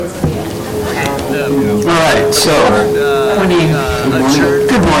All right, so,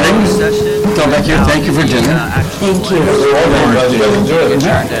 good morning. Go back here, thank you for dinner. Thank you.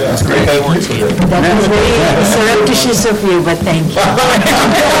 That's great. That was very surreptitious of you, but thank you. I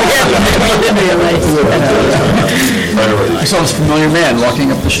didn't realize. I saw this familiar man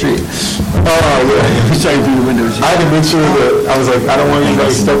walking up the street. Sorry, through the windows. I had to make sure that, I was like, I don't want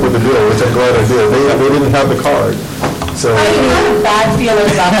anybody stuck with the bill, which I'm glad I did. They didn't have the card. So. I had a bad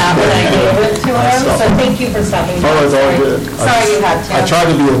feeling about that when I gave it to him, so thank you for stopping by. Oh, it's all good. Sorry you had to. I tried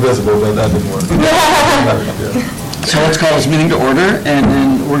to be invisible, but that didn't work. So let's call this meeting to order, and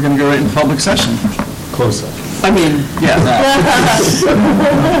then we're going to go right into public session. Close up. I mean, yeah.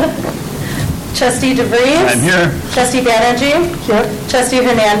 Trustee DeVries? I'm here. Trustee Banerjee? Here. Trustee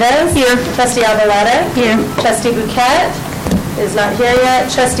Hernandez? Here. Trustee Alvarado? Here. Trustee Bouquet is not here yet.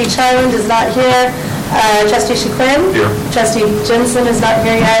 Trustee Chiland is not here. Trustee Chiquin? Here. Trustee Jensen is not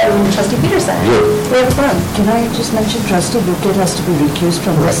here yet, and Trustee Peterson? Here. We have fun. Can I just mention trustee Bouquet has to be recused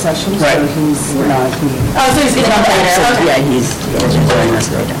from this session, so Right. he's not here. Oh, so he's getting up later. Okay. Yeah, he's joining us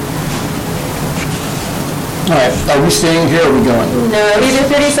later. All right, are we staying here or are we going? No, either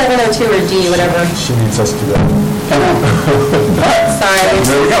 3702 or D, whatever. She needs us to do that. Sorry, we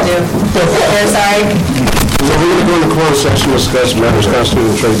do. Yeah, sorry. So we're going to go into closed session to discuss matters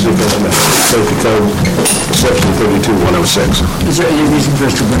constituting trade secrets and safety code, section 32106. Is there any reason for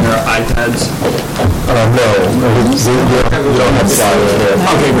us to bring our iPads? No, we don't have flyers here.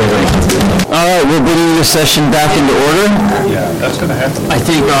 Okay, great. All right, we're bringing the session back into order. Yeah, that's going to happen. I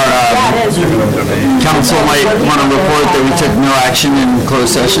think our Yeah, it is. council might want to report that we took no action in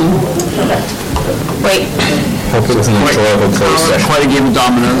closed session. Wait. Hopefully it's not closed session. Quite a game of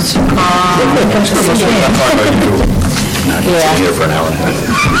dominoes. Yeah. Here for an hour and a half.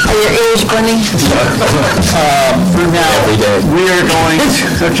 Are your ears burning? For now, we are going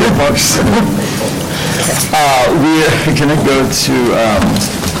to, okay, folks. We are going to go to,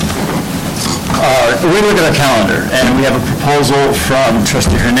 we look at our calendar, and we have a proposal from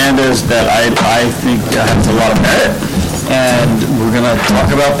Trustee Hernandez that I think has a lot of merit. And we're going to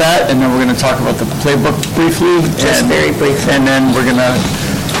talk about that, and then we're going to talk about the playbook briefly. Just very briefly. And then we're going to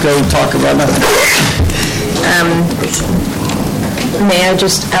go talk about nothing. May I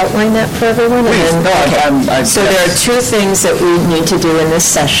just outline that for everyone? Please, no, So there are two things that we need to do in this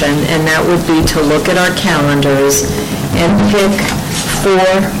session, and that would be to look at our calendars and pick 4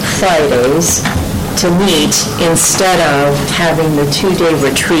 Fridays to meet instead of having the 2-day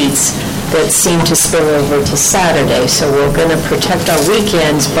retreats that seem to spill over to Saturday. So we're going to protect our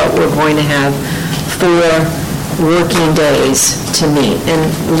weekends, but we're going to have 4 working days to meet. And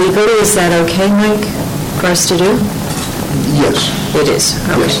legally, is that okay, Mike, for us to do? Yes. It is.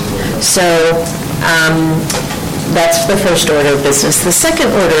 Okay. So that's the first order of business. The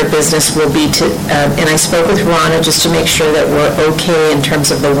second order of business will be to, and I spoke with Rana just to make sure that we're okay in terms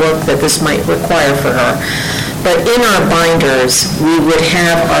of the work that this might require for her. But in our binders, we would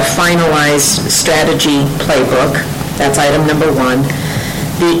have our finalized strategy playbook. That's item number 1.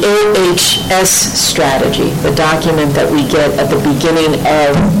 The AHS strategy, the document that we get at the beginning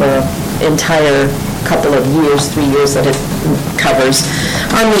of the entire couple of years, 3 years that it covers,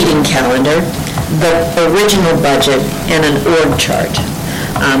 our meeting calendar, the original budget, and an org chart.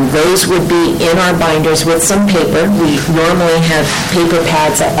 Those would be in our binders with some paper. We normally have paper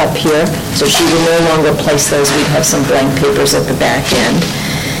pads up here, so she would no longer place those. We'd have some blank papers at the back end.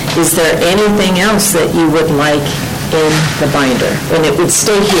 Is there anything else that you would like in the binder? And it would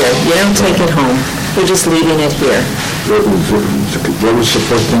stay here. You don't take it home. We're just leaving it here. What was the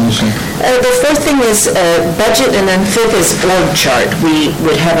first thing you said? The first thing is budget, and then 5th is org chart. We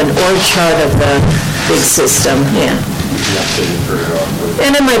would have an org chart of the big system, yeah.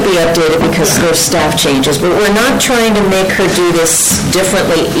 And it might be updated because there's staff changes, but we're not trying to make her do this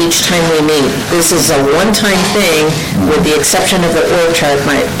differently each time we meet. This is a one-time thing, with the exception of the org chart,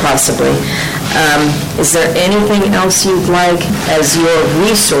 might possibly. Is there anything else you'd like as your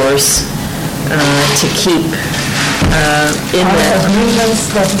resource to keep in that? Agreements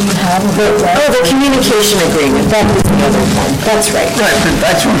that we have. The communication agreement, that was the other one. That's right. Right, but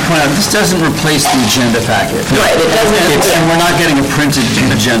I just want to point out, this doesn't replace the agenda packet. Right, it doesn't. And we're not getting a printed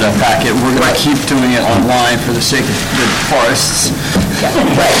agenda packet. We're going to keep doing it online for the sake of the forests.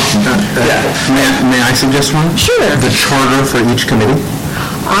 Right. May I suggest one? Sure. The charter for each committee?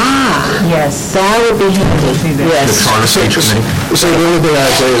 Yes. That would be handy. Yes. Charter for each committee. So the only thing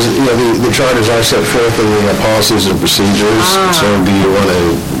I'd say is, the charters are set forth in the policies and procedures. So do you want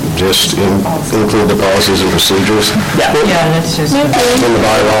to just include the policies and procedures? Yeah. Yeah, that's just. In the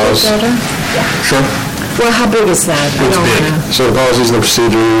bylaws? Sure. Well, how big is that? I It's don't big. wanna- So the policies and the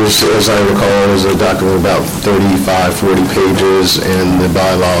procedures, as I recall, is a document about 35, 40 pages, and the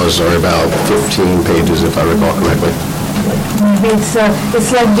bylaws are about 15 pages, if I recall correctly.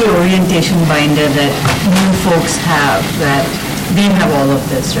 It's like the orientation binder that new folks have, that they have all of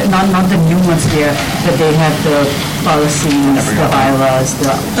this, right? Not the new ones there, but they have the policies, the bylaws,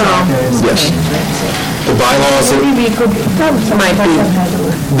 the charters. Yes. The bylaws, Maybe we could, Might be.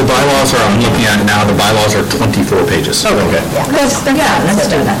 the bylaws are, I'm looking at now, the bylaws are 24 pages. Okay. Let's do that.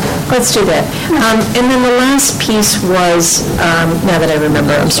 Let's do that. And then the last piece was, now that I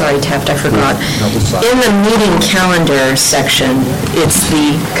remember, I'm sorry, Taft, I forgot. In the meeting calendar section, it's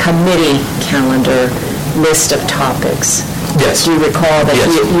the committee calendar list of topics. Yes. Do you recall that Yes.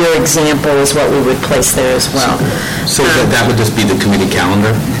 your example is what we would place there as well? So that would just be the committee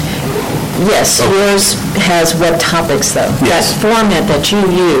calendar? Yes, yours has what topics, though? Yes. That format that you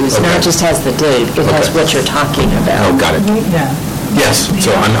use Okay. not just has the date, it has Okay. what you're talking about. Oh, got it. yeah. Yes,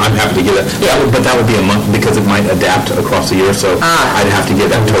 so I'm happy to give that. But that would be a month, because it might adapt across the year, so I'd have to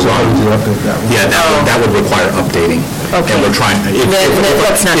give that to Ron. Yeah, that would require updating. Okay. And we're trying,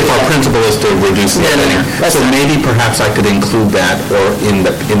 Let's not do if our that. principle is to reduce the No, no, no. editing. Let's So not. maybe perhaps I could include that or in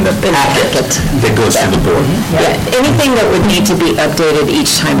the packet packet. that goes to the board. Yeah, anything that would need to be updated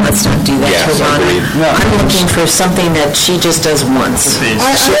each time, let's not do that Yes, to Rhonda. agreed. I'm looking for something that she just does once.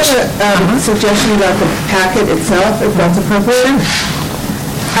 I have a suggestion about the packet itself, if that's appropriate.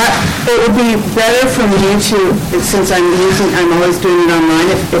 It would be better for me to, since I'm always doing it online,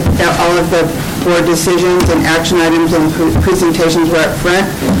 if all of the board decisions and action items and presentations were up front,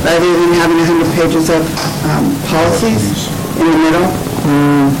 rather than having 100 pages of policies in the middle.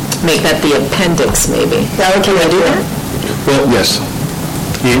 Make that the appendix, maybe. Can I do that? Well, yes.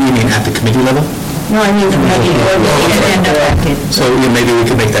 You mean at the committee level? No, I mean, from having board And the packet. So maybe we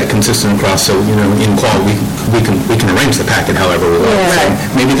could make that consistent across, so, in quality, we can arrange the packet however we want. Yeah.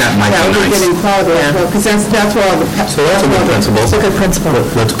 So maybe that might That be would be good in nice. quality as well, because that's where all the. So that's a good principle. It's a good principle.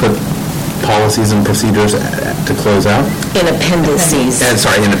 Let's put policies and procedures to close out. In appendices.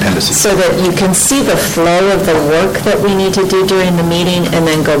 In appendices. So that you can see the flow of the work that we need to do during the meeting, and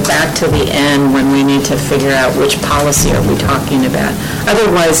then go back to the end when we need to figure out which policy are we talking about.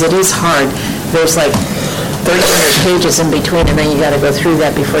 Otherwise, it is hard. There's like 300 pages in between, and then you got to go through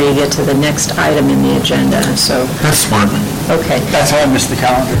that before you get to the next item in the agenda, so, That's smart. okay. That's how I missed the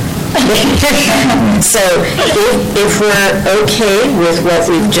calendar. So if we're okay with what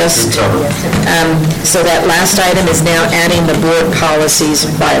we've just, so that last item is now adding the board policies,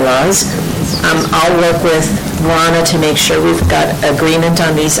 bylaws. I'll work with Rhonda to make sure we've got agreement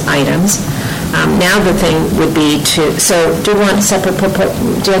on these items. Now the thing would be to, so do you want separate,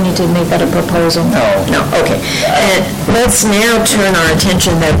 do I need to make that a proposal? No. No, okay. And let's now turn our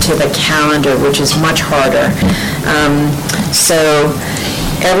attention though to the calendar, which is much harder. So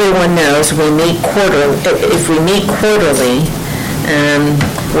everyone knows we meet if we meet quarterly,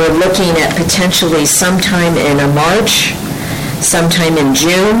 we're looking at potentially sometime in March, sometime in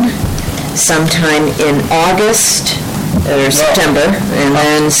June, sometime in August or September, and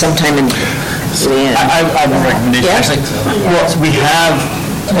then sometime in the end. I have a recommendation, Yeah? actually. Well, we have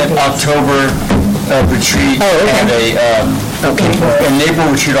an October retreat Oh, okay. and an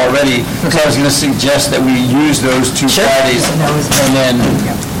April retreat already, so I was going to suggest that we use those two Sure. Fridays and then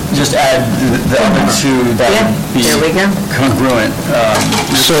just add the other two that Yeah, would be there we go. congruent.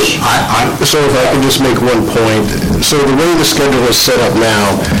 So if I could just make one point, so the way the schedule is set up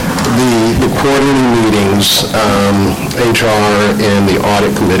now, the quarterly meetings, HR and the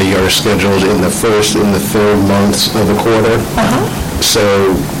audit committee are scheduled in the first and the third months of the quarter. So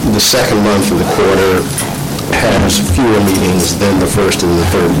the second month of the quarter has fewer meetings than the first and the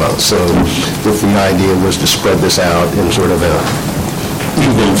third month. So if the idea was to spread this out in sort of a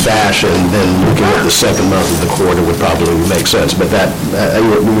even fashion, then looking at the second month of the quarter would probably make sense. But that,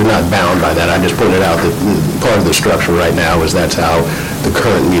 we're not bound by that. I just pointed out that part of the structure right now is that's how the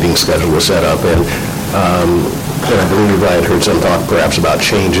current meeting schedule was set up. And I believe I had heard some talk perhaps about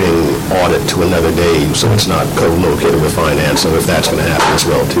changing audit to another day, so it's not co-located with finance. So if that's going to happen as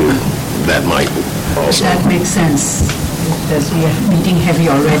well too, that might also. That makes sense, because we are meeting heavy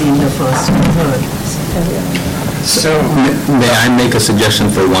already in the first and third. So, May I make a suggestion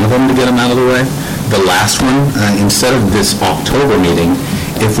for one of them to get them out of the way? The last one, instead of this October meeting,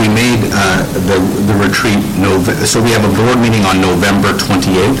 if we made the retreat, so we have a board meeting on November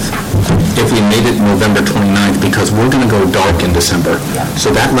 28th, if we made it November 29th, because we're going to go dark in December.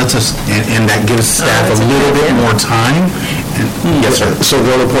 So that lets us, and that gives staff a little bit more time. Yes, sir. So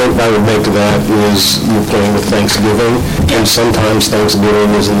the only point I would make to that is you're playing with Thanksgiving, and sometimes Thanksgiving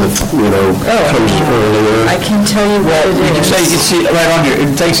is in the, comes earlier. I can tell you what it is. So you can see right on here,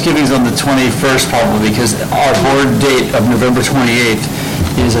 Thanksgiving's on the 21st probably, because our board date of November 28th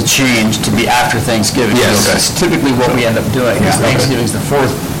is a change to be after Thanksgiving. Yes. That's typically what we end up doing, is Thanksgiving's the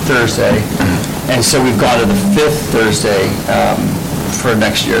fourth Thursday, and so we've gone to the fifth Thursday for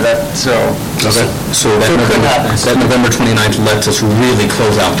next year. So that November 29th lets us really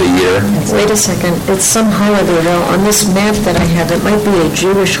close out the year. Wait a second, it's some holiday though. On this map that I have, it might be a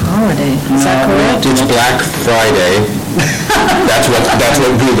Jewish holiday. Is that correct? It's Black Friday. That's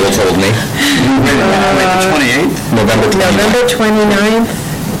what Google told me. The 28th? November 29th. November 29th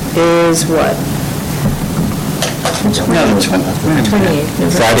is what? No, the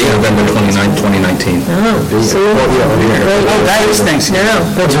 28th. Friday, November 29th, 2019. Oh, see? Oh, that is Thanksgiving. No,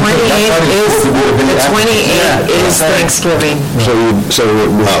 the 28th is Thanksgiving. So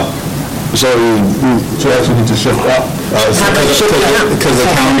you actually need to shift up. Because the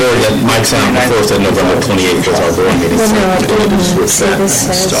calendar that Mike's on before said November 28th was our board meeting. Well, no, it didn't. See, that. this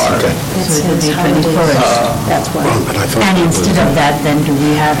says, Okay. it So it would says be holidays. 21st, that's why. And instead of that, then do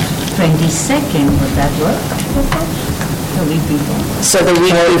we have 22nd, would that work? The week before? So the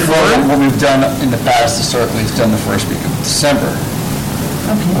week before? What we've done in the past historically is done the first week of December.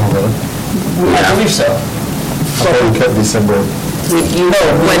 Okay. I believe so. We kept December. When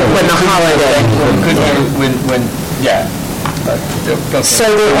the holiday. Yeah. So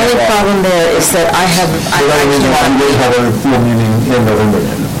the only problem there is that I have, We have a full meeting in November.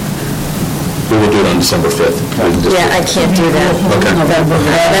 We will do it on December 5th. yeah, I can't do that. Okay.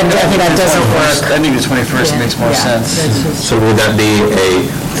 That doesn't work. I think the 21st makes more sense. So would that be a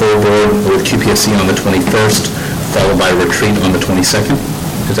full board with QPSC on the 21st, followed by a retreat on the 22nd?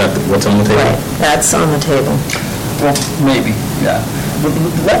 Is that what's on the table? Right, that's on the table. Well, maybe, yeah. But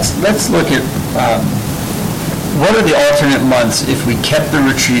let's look at, what are the alternate months if we kept the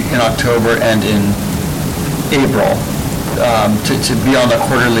retreat in October and in April to be on the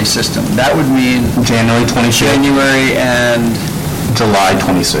quarterly system? That would mean January 26th. January and... July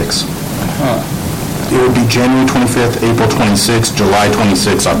 26th. It would be January 25th, April 26th, July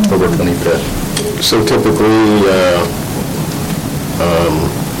 26th, October 25th. So typically,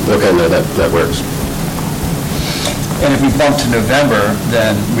 okay, no, that works. And if we bump to November,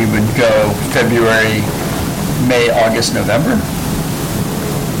 then we would go February, May, August, November?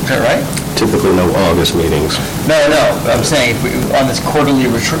 Is that right? Typically no August meetings. No, I'm saying if we, on this quarterly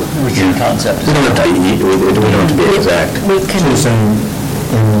retreat concept. We don't have to be exact. We can,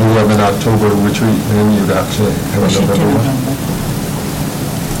 In lieu of an October retreat, then you'd actually have a November one.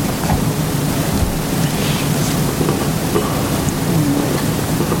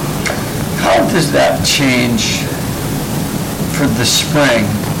 How does that change for the spring?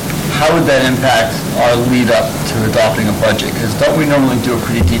 How would that impact our lead up to adopting a budget? Because don't we normally do a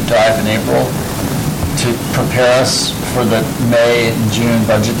pretty deep dive in April to prepare us for the May and June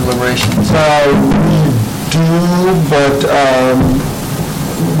budget deliberations? We do, but,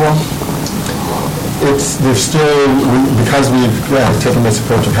 well, there's still, because we've taken this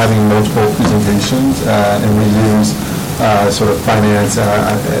approach of having multiple presentations, and we use sort of finance,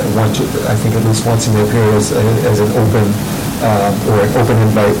 I think at least once in the period as an open, or an open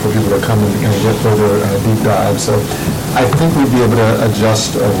invite for people to come and get further deep dive. So I think we'd be able to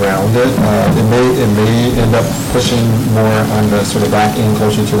adjust around it. It may end up pushing more on the sort of back end,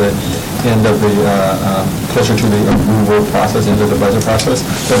 closer to the end of the, closer to the approval process, end of the budget process.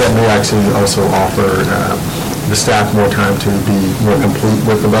 But that may actually also offer the staff more time to be more complete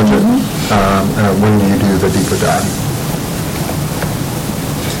with the budget when you do the deeper dive.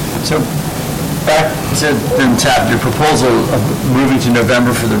 So back to then tap your proposal of moving to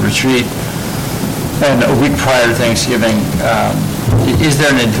November for the retreat and a week prior to Thanksgiving. Is there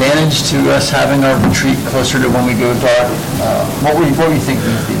an advantage to us having our retreat closer to when we go dark? What were you thinking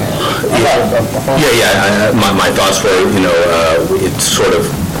of the Yeah, my thoughts were, it's sort of,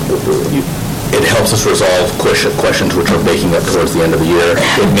 it helps us resolve questions which are baking up towards the end of the year.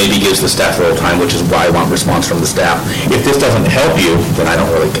 It maybe gives the staff a little time, which is why I want response from the staff. If this doesn't help you, then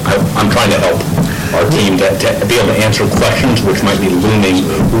I'm trying to help our team to be able to answer questions which might be looming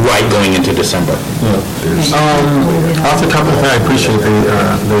right going into December. Off the top of my head, I appreciate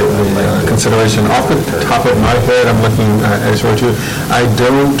the consideration. Off the top of my head, I'm looking at you. I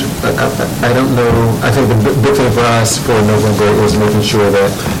don't know. I think the big thing for us for November is making sure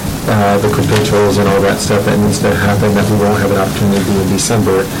that the credentials and all that stuff that needs to happen that we won't have an opportunity to do in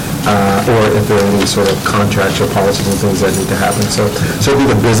December, or if there are any sort of contracts or policies and things that need to happen. So it'll be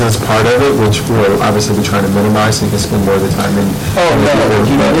the business part of it, which we'll obviously be trying to minimize, so you can spend more of the time in. I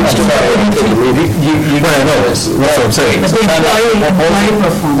know, that's what I'm saying. But the employee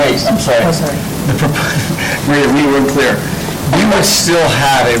performance. Wait, I'm sorry. Oh, sorry. Maria, we weren't clear. We would still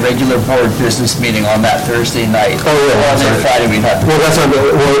have a regular board business meeting on that Thursday night. Oh, yeah. Or on that Friday, we'd have. Well,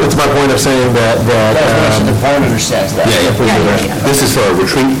 it's my point of saying that. The board understands that. This is for a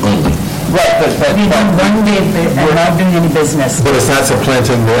retreat only. Right, but. We don't one day, we're not doing any business. But it's not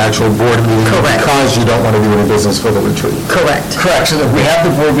supplanting the actual board meeting. Correct. Because you don't want to do any business for the retreat. Correct. Correct, so that we have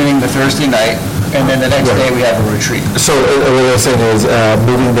the board meeting the Thursday night, and then the next day we have a retreat. So what I'm saying is,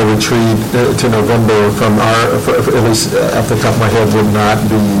 moving the retreat to November from at least off the top of my head, would not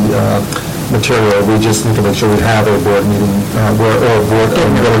be material. We just need to make sure we have a board meeting, or a board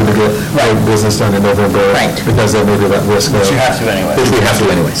ability to get business done in November. Right. Because there may be that risk of. Which you have to anyway. Which we have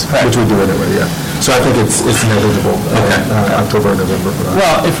to anyways. Which we do anyway, yeah. So I think it's negligible, October and November for that.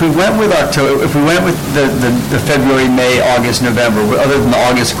 Well, if we went with October, if we went with the February, May, August, November, other than the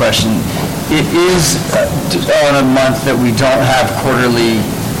August question, it is on a month that we don't have quarterly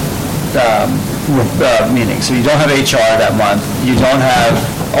meetings. So you don't have HR that month, you don't have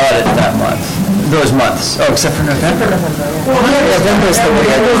audit that month, those months, except for November. November's the That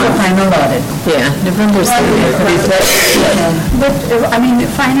weird was the one. final audit. Yeah, November's the weird one. But, I mean,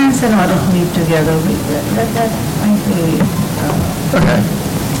 finance and audit meet together, that might be, Okay.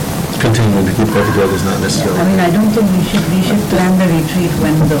 Continuing to keep that together is not necessarily. I mean, I don't think we should plan the retreat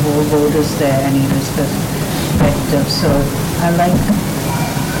when the whole board is there and it is perspective, so I like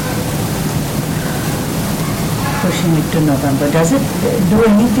pushing it to November. Does it do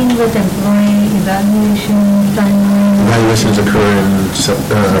anything with employee evaluation timeline? Evaluations occur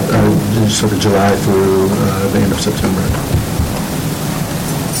in sort of July through the end of September.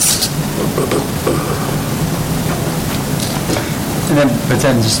 And then, but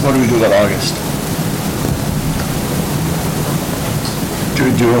then, just what do we do about August? Do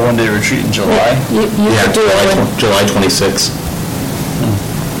we do a one-day retreat in July? You could do it when, July 26th.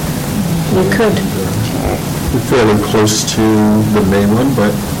 you could, We're fairly close to the main one,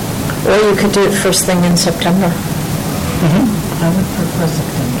 but or you could do it first thing in September. I would prefer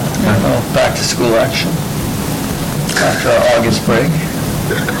September. Back to school action after our August break.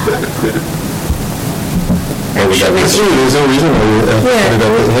 Actually, there's no reason why we put it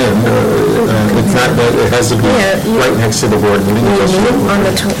up at him. It's not that it has to be right next to the board meeting. we meet on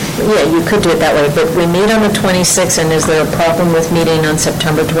the, you could do it that way, but we meet on the 26th, and is there a problem with meeting on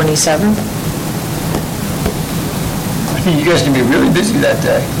September 27th? I think you guys can be really busy that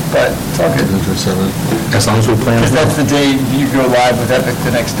day, but it's all good. As long as we plan. Because that's the day you go live with Epic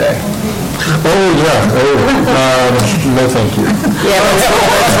the next day. No, thank you. Yeah, let's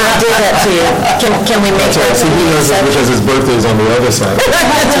not do that to you. Can we make that? See, he knows it because his birthday is on the other side.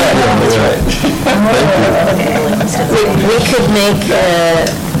 We could make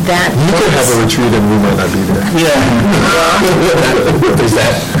that. You could have a retreat and we might not be there. Is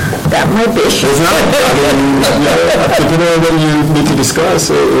that? That might be. It's not, depending on what you need to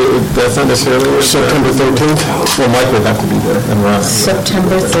discuss, that's not necessarily. September 13th? Well, Mike would have to be there and Ron.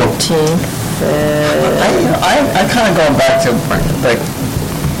 September 13th. I kind of going back to like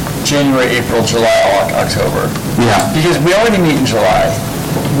January, April, July, October. Yeah. Because we already meet in July.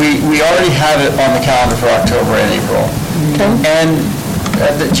 We already have it on the calendar for October and April. And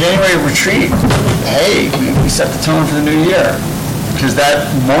at the January retreat, hey, we set the tone for the new year. Because that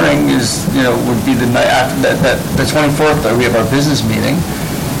morning is, would be the night after the 24th, we have our business meeting.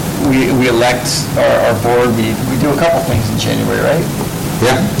 We elect our board, we do a couple things in January, right?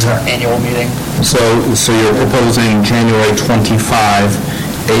 Yeah. It's our annual meeting. So you're proposing January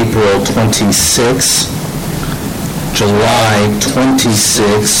 25, April 26, July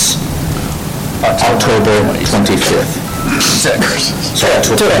 26, October 25th. Six. To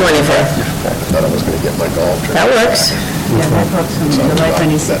 25th. I thought I was going to get my golf trip. That works. Yeah, that works on July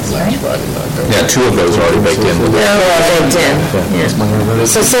 26th, right? Yeah, two of those are already baked in. They're all baked in, yeah.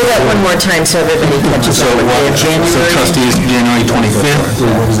 So say that one more time so everybody catches So up with you. trustees, January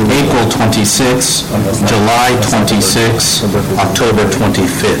 25th, April 26th, July 26th, October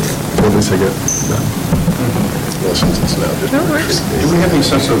 25th. At least I get that. Well, since it's now just. That works. Do we have any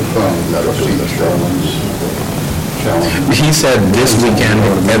sense of Not up to the He said this weekend,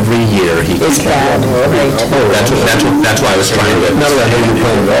 every year, he... It's bad, right? That's why I was trying to... That's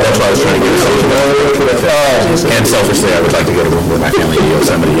why I was trying to get... And selfishly, I would like to go to with my family to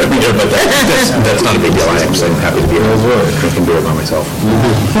Yosemite every year, but that's not a big deal. I am so happy to be here. I can do it by myself.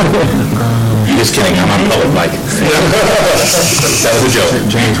 Just kidding, I'm on public mic. That was a joke.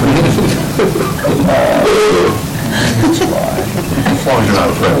 As long as you're not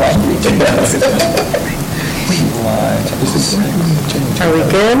afraid. Are we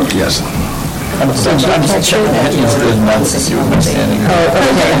good? Yes. I'm just checking that into the notes to see what I'm standing.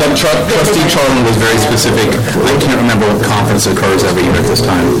 But Trustee Charlton was very specific. I can't remember what conference occurs every year at this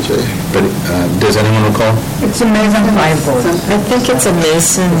time, but does anyone recall? It's amazing five boards. I think it's a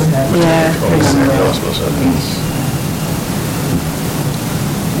Mason, yeah.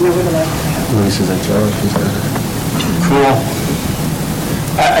 Lisa's in charge, she's got it. Cool.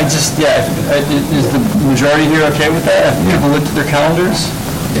 I just, is the majority here okay with that? Have people looked at their calendars?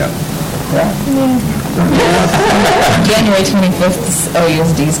 Yeah. January 25th,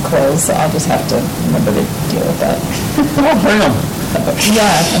 OUSD's closed, so I'll just have to remember to deal with that. Well, bring them. Yeah,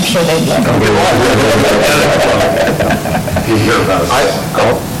 I'm sure they'd love it. You hear about it.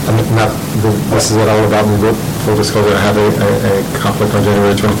 This is all about me, full disclosure, I have a conflict on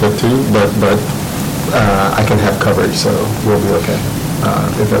January 25th too, but I can have coverage, so we'll be okay,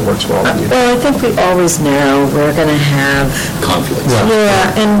 if that works well with you. Well, I think we always know we're going to have... Conflicts.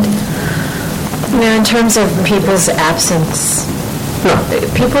 Yeah, and, in terms of people's absence,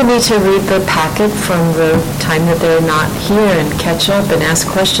 people need to read the packet from the time that they're not here and catch up and ask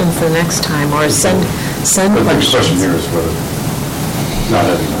questions the next time, or send The big question questions. here is whether not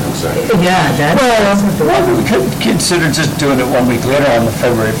having an executive. Yeah, that's... We could consider just doing it 1 week later on the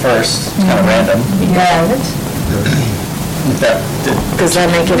February 1st. It's kind of random. Yeah. Does that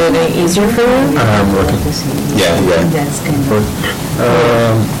make it any easier for you? I'm looking. Yeah. That's kind of...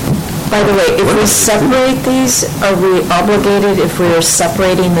 By the way, if we separate these, are we obligated, if we are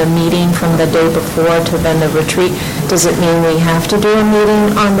separating the meeting from the day before to then the retreat, does it mean we have to do a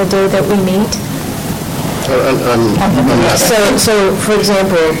meeting on the day that we meet? So, for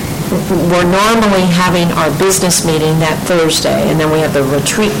example, we're normally having our business meeting that Thursday, and then we have the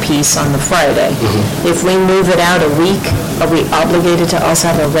retreat piece on the Friday. If we move it out a week, are we obligated to also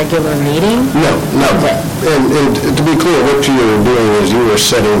have a regular meeting? No. And to be clear, what you were doing is you were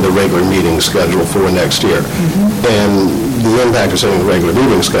setting the regular meeting schedule for next year. And the impact of setting the regular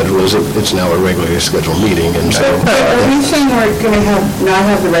meeting schedule is it's now a regularly scheduled meeting, and so... Are you saying we're going to not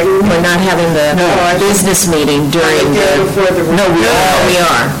have the regular We're not having the business meeting during the... No, we We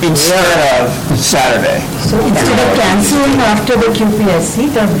are. Instead of Saturday. So instead of canceling after the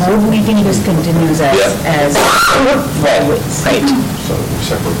QPSC, the board meeting just continues as always. Right. So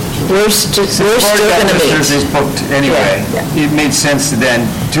separate. We're still going to meet. Thursday's booked anyway. It made sense to then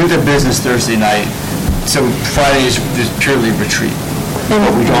do the business Thursday night, so Friday is just purely retreat,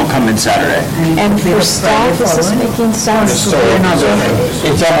 but we don't come in Saturday. And for staff, is this making sense?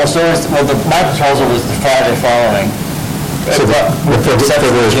 It's almost always, my proposal was the Friday following. So Except for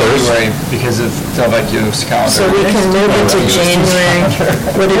February 1st? January, because of Delvecchio's calendar. So we can move it to January,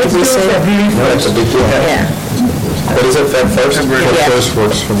 what did we say? That's a big deal. Yeah. What is it, Feb 1st? Yeah. First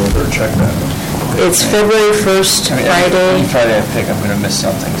works for me. Check that. It's February 1st, Any Friday. Friday I pick, I'm going to miss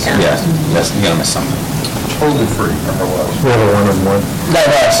something. So. Yeah, you're going to miss something. Totally free, or what? We have a one-on-one. No,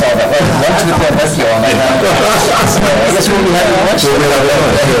 I saw that. Lunch with Delvecchio on that night. I guess we'll be having lunch.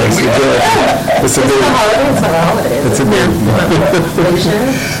 It's a big, it's a big,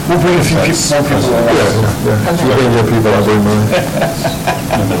 We'll bring a few people, more people along. you bring your people, I'll bring mine.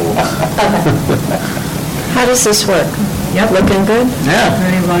 How does this work? Yep. Looking good? Yeah.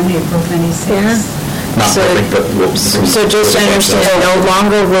 February 1, April 26th. Not So- perfect, but we'll... So just to understand, no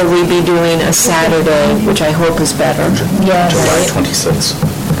longer will we be doing a Saturday, which I hope is better. Yes. July 26th.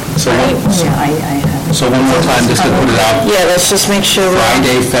 Yeah, I have. So one more time, just to put it out, Yeah, let's just make sure we're,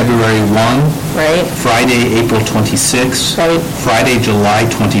 Friday, February 1, right? Friday, April 26, Right. Friday, July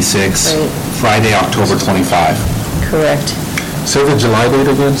 26, Right. Friday, October 25. Correct. Say the July date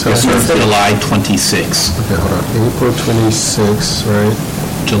again? Yes, sir. July 26, Okay, hold on. April 26, right?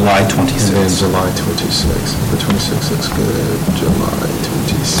 July And then 26. July 26. April 26 looks good. July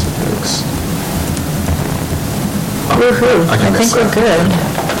 26. Woo-hoo. I I can think miss we're that. good.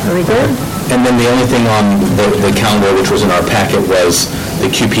 Are we good? And then the only thing on the calendar, which was in our packet, was the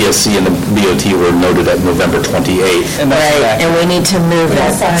QPSC and the BOT were noted at November 28th. And that's Right, back. and we need to move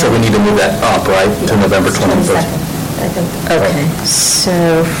that. So we need to move that up, right, to November 21st? Okay, so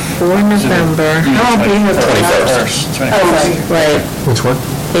for November, I'll be here for that. 21st. right, Which one?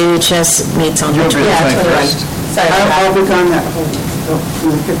 AHS meets on the You'll be the 21st. 21st. Sorry. I'll be gone that whole,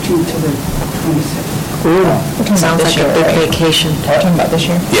 from the 15th to the 26th. Sounds like a big vacation. Talking about this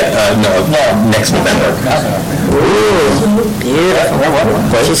year? Yeah, no, next November.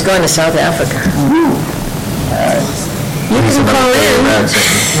 Beautiful. She's going to South Africa. You can call in. I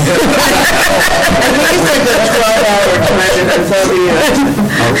think it's like a 12-hour time before the,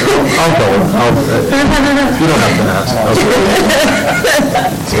 I'll go. You don't have to ask.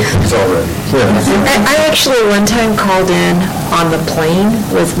 It's already. Yeah. I actually one time called in on the plane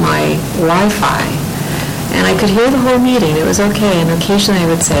with my Wi-Fi, and I could hear the whole meeting. It was okay, and occasionally I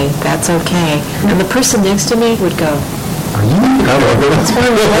would say, "That's okay," and the person next to me would go, Are you? "That's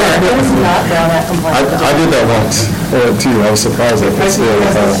where we were." I did that once, too. I was surprised I could still,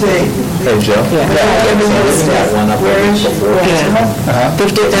 hey, Jeff. Yeah.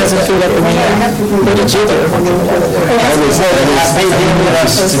 50,000 feet up in the air. What did you do?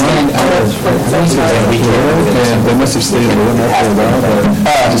 And they must have stayed in the room after a while,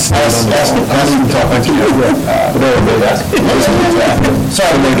 but just asking talking to you.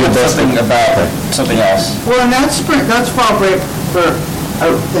 Sorry, we did something about something else. well, and that's fall break for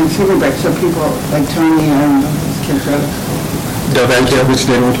Thanksgiving break, so people like Tony and his kids are Which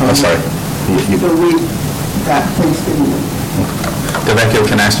day we're talking? I'm sorry. the week that Thanksgiving week. Devecchio,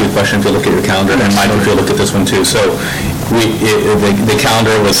 can I ask you a question if you look at your calendar? And Mike, if you look at this one too. So the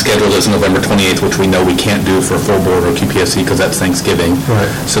calendar was scheduled as November 28th, which we know we can't do for full board or QPSC because that's Thanksgiving. Right.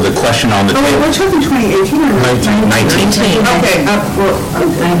 So the question on the Oh, wait, table... we're talking 2018 or 19. Okay, well,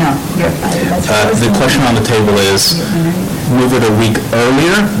 I know. The question on the table is, move it a week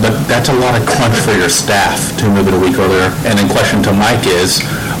earlier, but that's a lot of crunch for your staff to move it a week earlier. And then question to Mike is,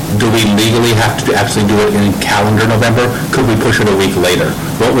 do we legally have to actually do it in calendar November? Could we push it a week later?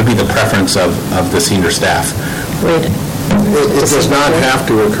 What would be the preference of the senior staff? Wait. It does not have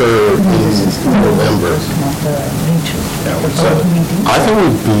to occur in November. I think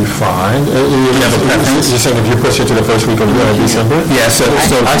we'd be fine. You're saying if you push it to the first week of December? Yeah, so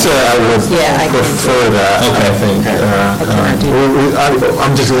Actually, I would Yeah, I agree. prefer that, I think.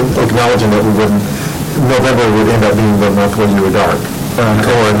 I'm just acknowledging that we wouldn't, November would end up being the month when you were dark,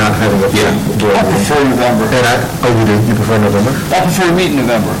 or not having a full board I meeting. prefer November. And you do, you prefer November? I prefer to meet in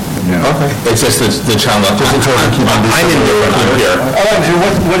November. Okay. it's just the challenge. Just in terms of keeping I'm indifferent, I'm here.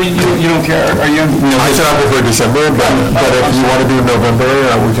 What do you don't care? Are you? I said I prefer December, but if you want to do November,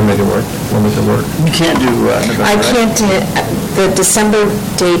 we can make it work. We'll make it work. You can't do November, I right? can't, the December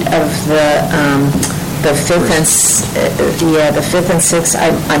date of the 5th and, the 5th and 6th,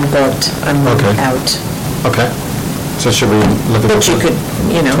 I'm booked. I'm Okay. out. Okay. So should we look at the But you could,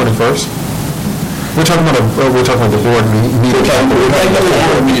 21st? We're talking about the board meeting.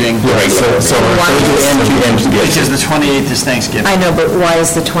 Meeting. Yeah, so Because the 28th is Thanksgiving. I know, but why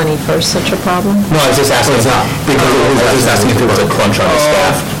is the 21st such a problem? No, I was just asking, because I was just asking if there was a crunch on the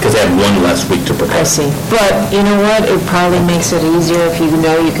staff, because they have one less week to prepare. I see. But you know what? It probably makes it easier if you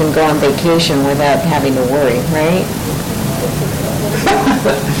know you can go on vacation without having to worry, right?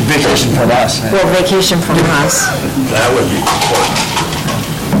 Vacation from us. Well, vacation from us. That would be important.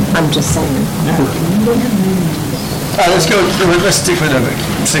 I'm just saying. All right, let's stick with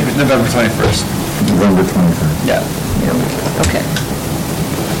November 21st. November 21st. Yeah. Okay.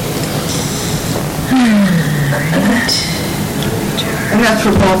 and that's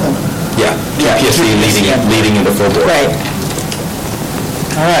for both of them. Yeah, QPSC leading into full board. Right.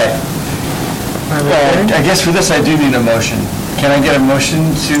 All right. Well, I guess for this, I do need a motion. Can I get a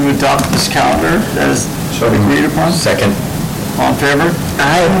motion to adopt this calendar as agreed upon? Second. All in favor?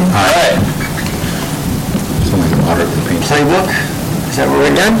 Aye. All right. Playbook? Is that where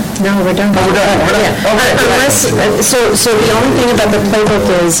We're done? No, we're done. Oh, we're done. Yeah. Okay. Unless, so the only thing about the playbook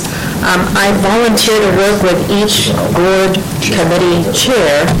is, I volunteer to work with each board committee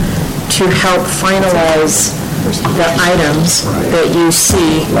chair to help finalize the items that you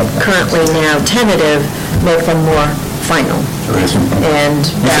see currently now tentative, make them more final. And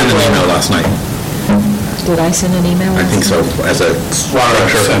You that sent an email way, last night. did I send an email? I think so, as a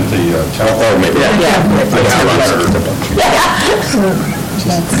structure. Sent the, Or maybe. Yeah.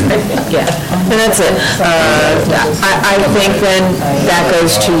 Yeah, and that's it. I think then that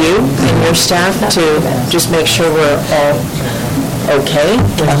goes to you and your staff to just make sure we're all okay.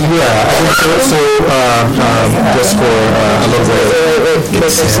 Yeah, I think so, just for a little bit.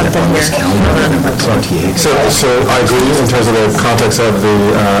 There's something here. So I agree in terms of the context of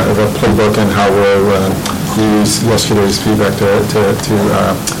the playbook and how we'll use yesterday's feedback to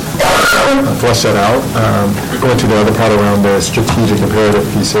flesh that out. Going to the other part around the strategic imperative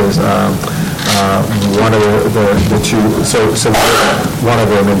pieces, one of the two, so one of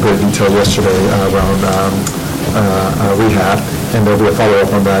them in great detail yesterday around rehab, and there'll be a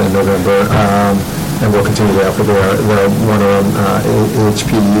follow-up on that in November. And we'll continue that for the one on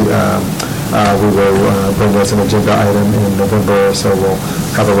HP. We will bring as an agenda item in November, so we'll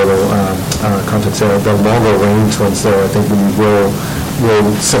have a little context there. The longer range ones, though, I think we will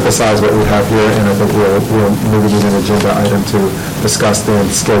synthesize what we have here, and I think we'll maybe need an agenda item to discuss then,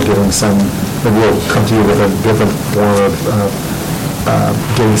 still getting some, and we'll come to you with a different form of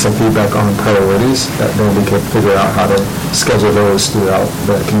getting some feedback on priorities, that then we can figure out how to schedule those throughout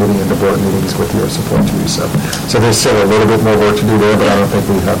the committee and the board meetings with your support too. So there's still a little bit more work to do there, but I don't think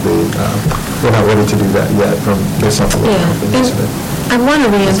we have we're not ready to do that yet from this up. I want to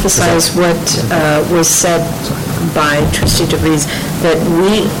reemphasize what was said by Trustee DeVries, that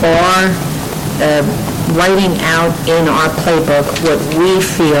we are writing out in our playbook what we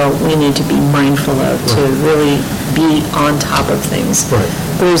feel we need to be mindful of to really be on top of things. Right.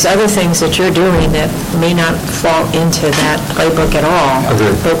 There's other things that you're doing that may not fall into that playbook at all.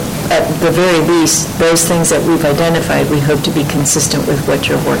 Agreed. But at the very least, those things that we've identified, we hope to be consistent with what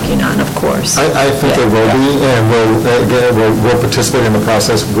you're working on, of course. I think there will be, and we'll participate in the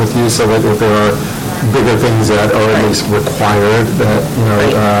process with you, so that if there are bigger things that are at least required, that,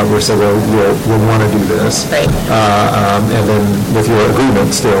 we're saying, well, we'll want to do this. Right. And then with your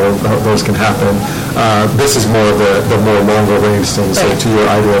agreement still, those can happen. This is more of the more longer range things. So to your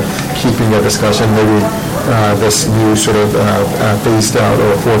idea of keeping a discussion, maybe this new sort of phased out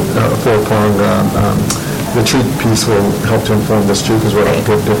or four-pronged retreat piece will help to inform this too, because we'll have to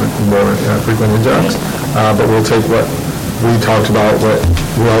get different, more frequent injects. But we'll take what we talked about, what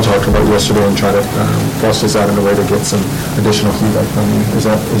we all talked about yesterday, and try to flush this out in a way to get some additional feedback from you. Is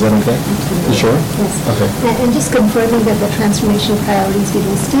that okay? You sure? Yes. Okay. And just confirming that the transformation priorities we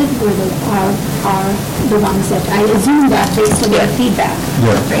listed are the ones that I assume that based on your feedback.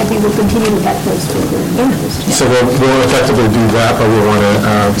 Yeah. And we will continue to get those to the So we'll effectively do that, but we want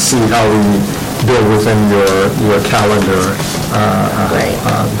to see how we build within your calendar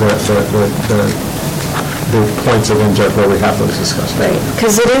the points of inject where we have those discussions. Right,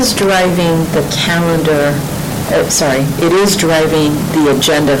 because it is driving the calendar, it is driving the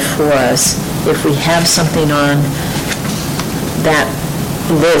agenda for us. If we have something on that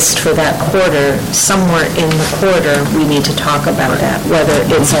list for that quarter, somewhere in the quarter, we need to talk about that, whether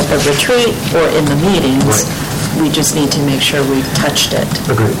it's at the retreat or in the meetings. We just need to make sure we've touched it.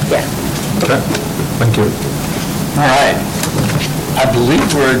 Agreed. Yeah. Okay, thank you. All right. I believe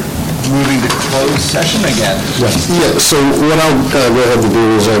we're moving to closed session again. Yes. Yeah, so what I'll go ahead and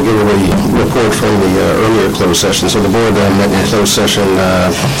do is I'll give a report from the earlier closed session. So the board met in closed session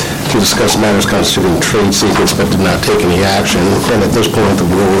to discuss matters constituting trade secrets, but did not take any action. And at this point, the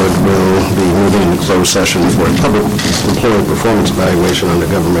board will be moving into closed session for a public employee performance evaluation under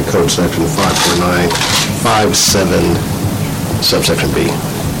Government Code Section 54957, subsection B.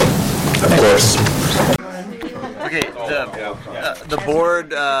 Of course. Okay, the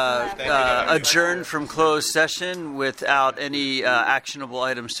board adjourned from closed session without any actionable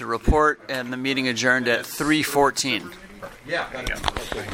items to report, and the meeting adjourned at 3:14.